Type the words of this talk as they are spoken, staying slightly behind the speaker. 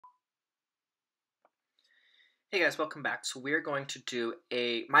Hey guys, welcome back. So we're going to do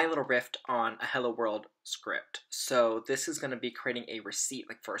a My Little Rift on a Hello World script. So this is going to be creating a receipt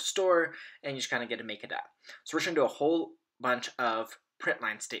like for a store, and you just kind of get to make it up. So we're going to do a whole bunch of print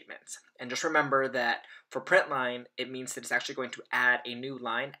line statements. And just remember that for print line, it means that it's actually going to add a new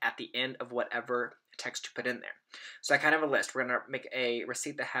line at the end of whatever text you put in there. So I kind of have a list. We're going to make a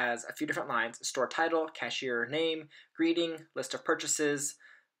receipt that has a few different lines: store title, cashier name, greeting, list of purchases,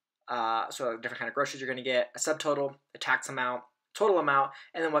 so different kind of groceries you're going to get, a subtotal, a tax amount, total amount,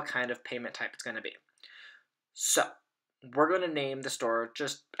 and then what kind of payment type it's going to be. So we're going to name the store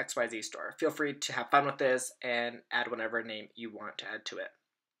just XYZ store. Feel free to have fun with this and add whatever name you want to add to it.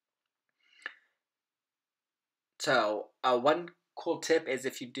 So one cool tip is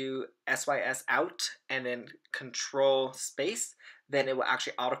if you do SYS out and then control space, then it will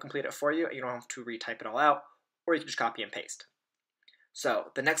actually autocomplete it for you. You don't have to retype it all out, or you can just copy and paste.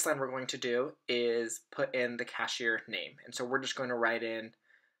 So the next line we're going to do is put in the cashier name. And so we're just going to write in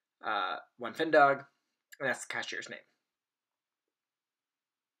one FinDog, and that's the cashier's name.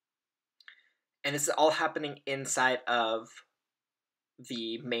 And this is all happening inside of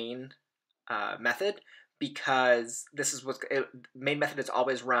the main method, because this is main method is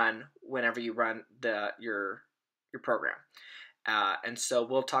always run whenever you run your program. And so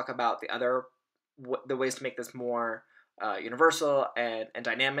we'll talk about the ways to make this more universal and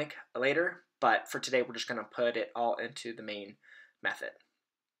dynamic later, but for today we're just going to put it all into the main method.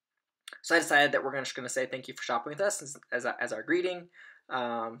 So I decided that we're just going to say thank you for shopping with us as our greeting.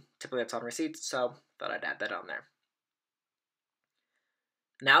 Typically that's on receipts, so thought I'd add that on there.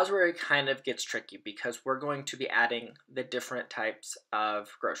 Now is where it kind of gets tricky, because we're going to be adding the different types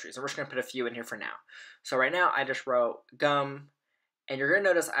of groceries, and we're just going to put a few in here for now. So right now I just wrote gum, and you're going to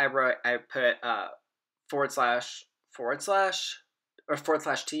notice I put /t,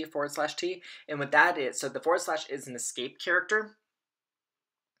 and what that is, so the / is an escape character,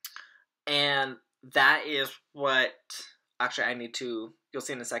 and that is what, actually you'll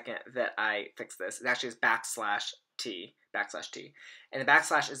see in a second that I fixed this. It actually is /t, and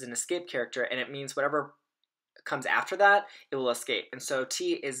the / is an escape character, and it means whatever comes after that, it will escape, and so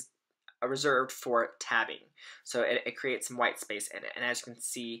T is reserved for tabbing, so it creates some white space in it, and as you can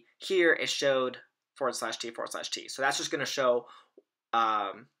see here, it showed /t, so that's just going to show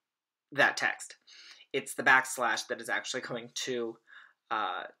that text. It's the / that is actually going to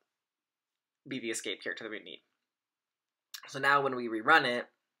be the escape character that we need. So now when we rerun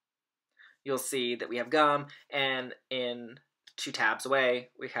it, you'll see that we have gum, and in 2 tabs away,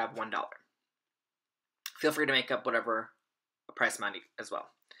 we have $1. Feel free to make up whatever price amount as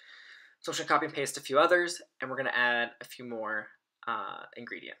well. So I'm just going to copy and paste a few others, and we're going to add a few more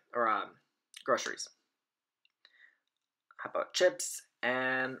groceries. How about chips?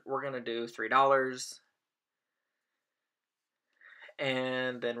 And we're going to do $3.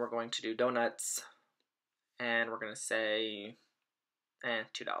 And then we're going to do donuts, and we're going to say $2.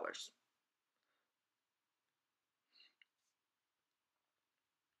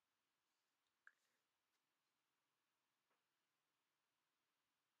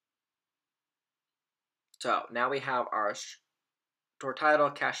 So now we have our store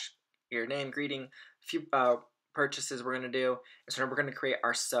title, cashier name, greeting, a few purchases we're going to do, and so now we're going to create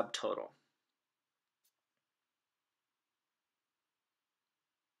our subtotal.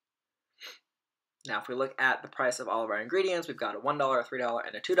 Now if we look at the price of all of our ingredients, we've got a $1, a $3,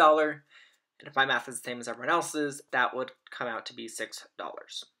 and a $2, and if my math is the same as everyone else's, that would come out to be $6.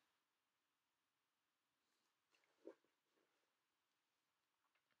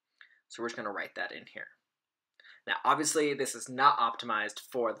 So we're just going to write that in here. Now, obviously, this is not optimized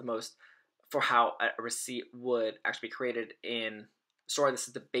for how a receipt would actually be created in store. This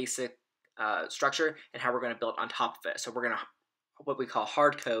is the basic structure and how we're going to build on top of it. So we're going to what we call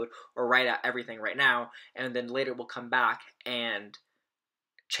hard code, or write out everything right now, and then later we'll come back and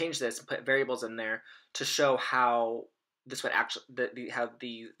change this and put variables in there to show how this would actually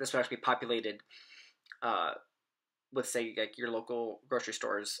this would actually be populated with, say, like your local grocery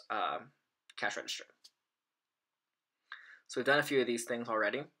store's cash register. So we've done a few of these things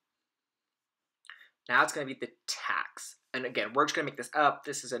already. Now it's going to be the tax. And again, we're just going to make this up.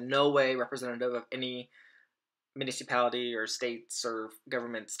 This is in no way representative of any municipality or states or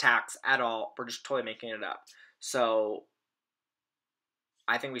government's tax at all. We're just totally making it up. So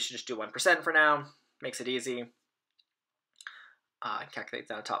I think we should just do 1% for now. Makes it easy. I calculate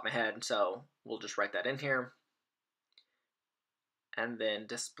that on top of my head, so we'll just write that in here. And then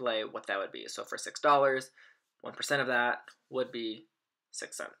display what that would be. So for $6, 1% of that would be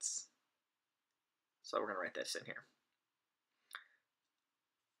 6 cents. So we're going to write this in here,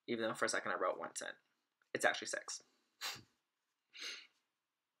 even though for a second I wrote 1 cent. it's actually 6.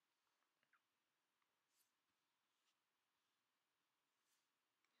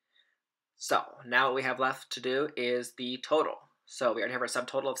 So now what we have left to do is the total. So we already have our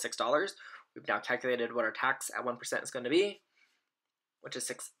subtotal of $6. We've now calculated what our tax at 1% is going to be, which is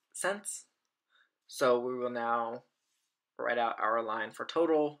 6 cents. So we will now write out our line for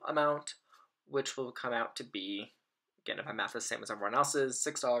total amount, which will come out to be, again, if my math is the same as everyone else's,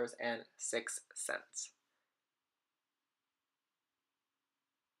 $6.06.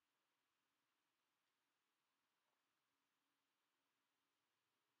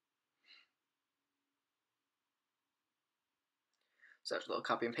 So that's a little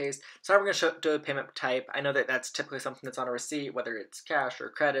copy and paste. So now we're going to do a payment type. I know that that's typically something that's on a receipt, whether it's cash or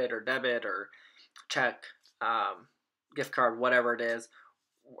credit or debit or check, gift card, whatever it is.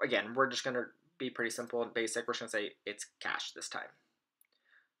 Again, we're just going to be pretty simple and basic. We're just going to say it's cash this time.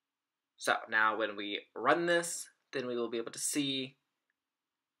 So now when we run this, then we will be able to see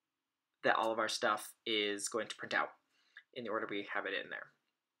that all of our stuff is going to print out in the order we have it in there.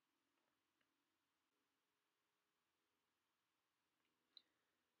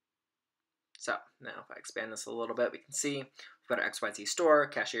 So now if I expand this a little bit, we can see we've got our XYZ store,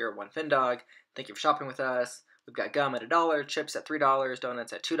 cashier, 1 FinDog. Thank you for shopping with us. We've got gum at $1, chips at $3,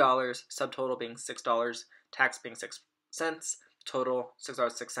 donuts at $2, subtotal being $6, tax being 6 cents, total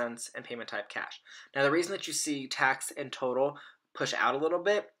 $6.06, and payment type cash. Now the reason that you see tax and total push out a little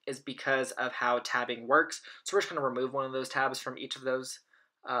bit is because of how tabbing works. So we're just going to remove one of those tabs from each of those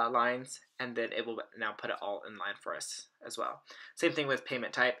lines, and then it will now put it all in line for us as well. Same thing with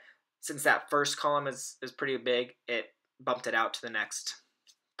payment type. Since that first column is pretty big, it bumped it out to the next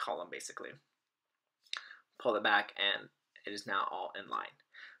column, basically. Pull it back, and it is now all in line.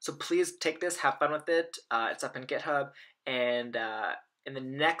 So please take this, have fun with it. It's up in GitHub, and in the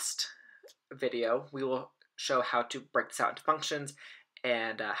next video, we will show how to break this out into functions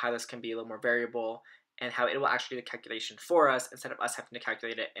and how this can be a little more variable and how it will actually do the calculation for us instead of us having to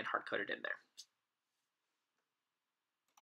calculate it and hard-code it in there.